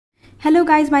Hello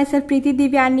guys, myself Preeti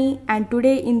Divyani, and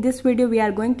today in this video we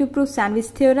are going to prove sandwich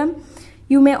theorem.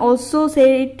 You may also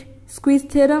say it squeeze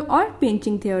theorem or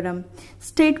pinching theorem.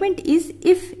 Statement is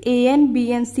if an,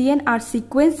 bn, cn are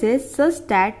sequences such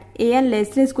that an less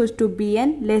than equals to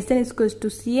bn less than equals to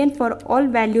cn for all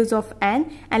values of n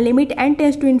and limit n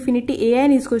tends to infinity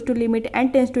an is equals to limit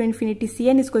n tends to infinity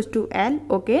cn is equals to l.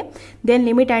 Okay, then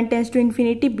limit n tends to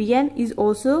infinity bn is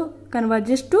also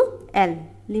converges to l,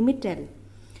 limit l.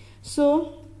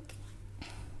 So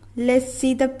let's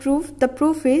see the proof. The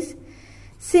proof is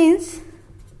since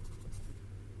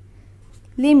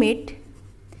limit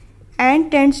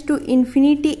n tends to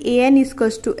infinity an is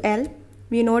equals to l,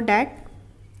 we know that,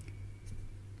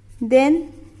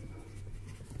 then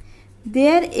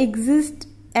there exists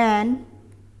an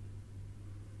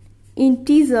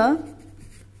integer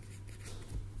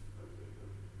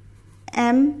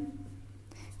m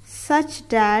such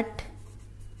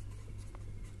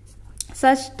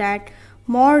that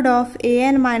mod of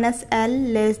an minus l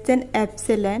less than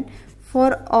epsilon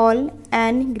for all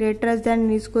n greater than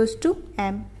or equals to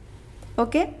m.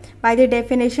 Okay, by the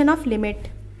definition of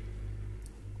limit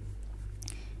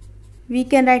we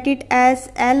can write it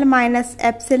as l minus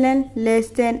epsilon less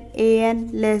than an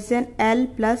less than l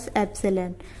plus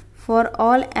epsilon for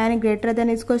all n greater than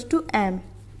or equals to m.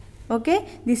 Okay,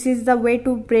 this is the way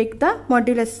to break the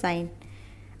modulus sign.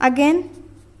 Again,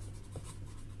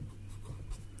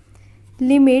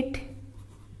 limit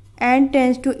n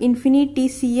tends to infinity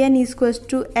cn is equals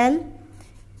to l,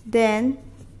 then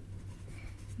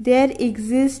there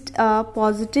exists a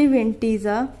positive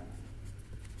integer,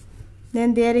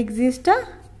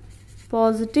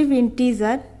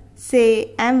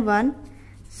 say m1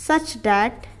 such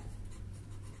that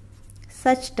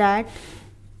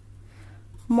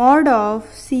mod of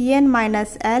cn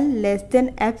minus l less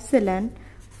than epsilon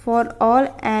for all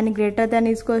n greater than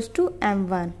or equals to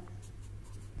m1.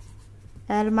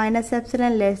 L minus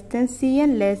epsilon less than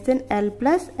cn less than l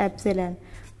plus epsilon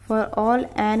for all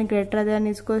n greater than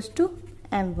or equals to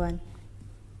m1.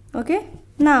 Okay,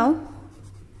 now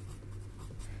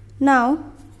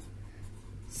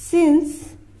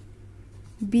since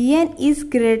bn is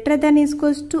greater than or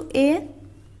equals to an,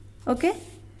 okay,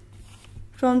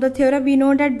 from the theorem we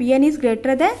know that bn is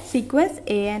greater than sequence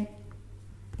an,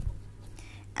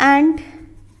 and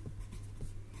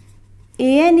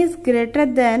an is greater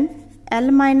than L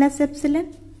minus epsilon.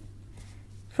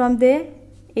 From there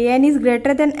an is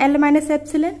greater than L minus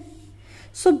epsilon,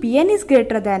 so bn is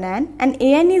greater than n and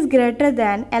an is greater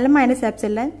than L minus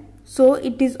epsilon, so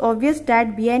it is obvious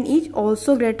that bn is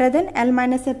also greater than L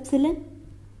minus epsilon.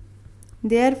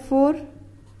 Therefore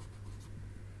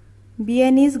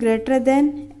bn is greater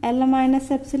than L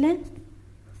minus epsilon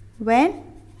when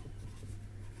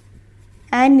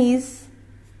n is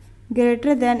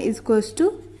greater than or equals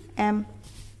to m.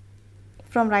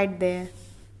 From right there.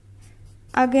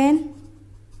 Again,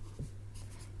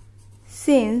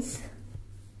 since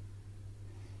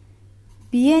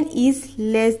bn is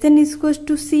less than or equals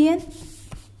to cn,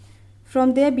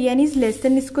 from there bn is less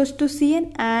than or equals to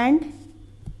cn and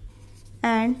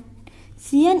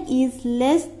cn is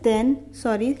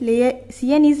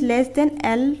less than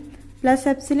l plus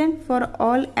epsilon for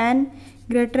all n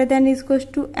greater than or equals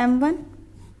to m1.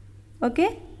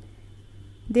 Okay,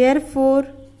 therefore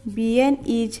bn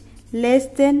is less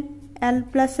than l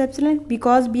plus epsilon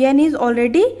because bn is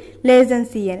already less than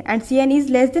cn and cn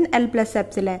is less than l plus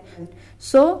epsilon.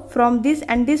 So from this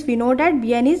and this we know that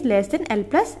bn is less than l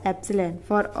plus epsilon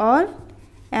for all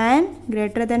n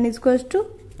greater than or equals to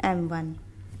m1.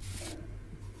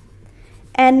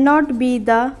 N not be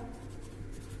the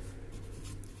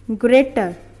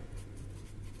greater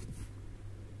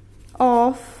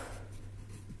of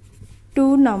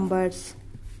two numbers,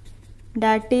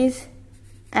 that is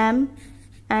m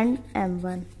and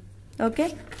m1.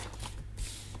 Okay,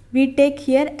 we take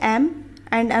here m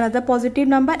and another positive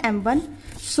number m1,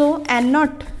 so n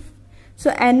naught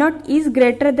is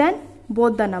greater than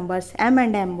both the numbers m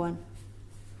and m1.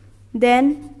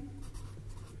 Then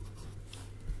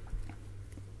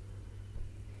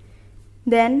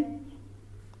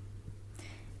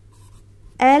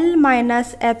L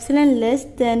minus epsilon less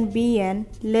than bn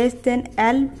less than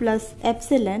L plus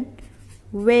epsilon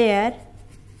where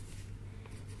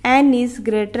n is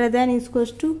greater than or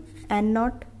equals to n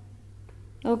naught.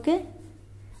 Okay,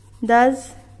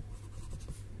 thus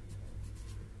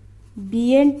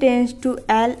bn tends to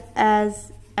L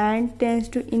as n tends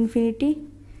to infinity,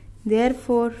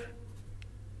 therefore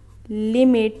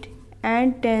limit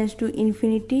n tends to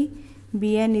infinity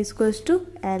bn is equals to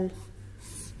L,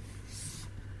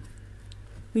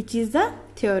 which is the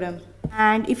theorem.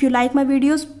 And if you like my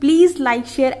videos, please like,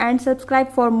 share and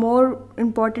subscribe for more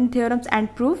important theorems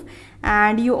and proof.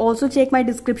 And you also check my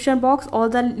description box. All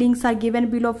the links are given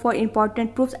below for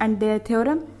important proofs and their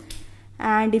theorem.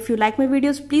 And if you like my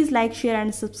videos, please like, share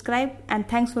and subscribe. And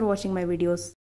thanks for watching my videos.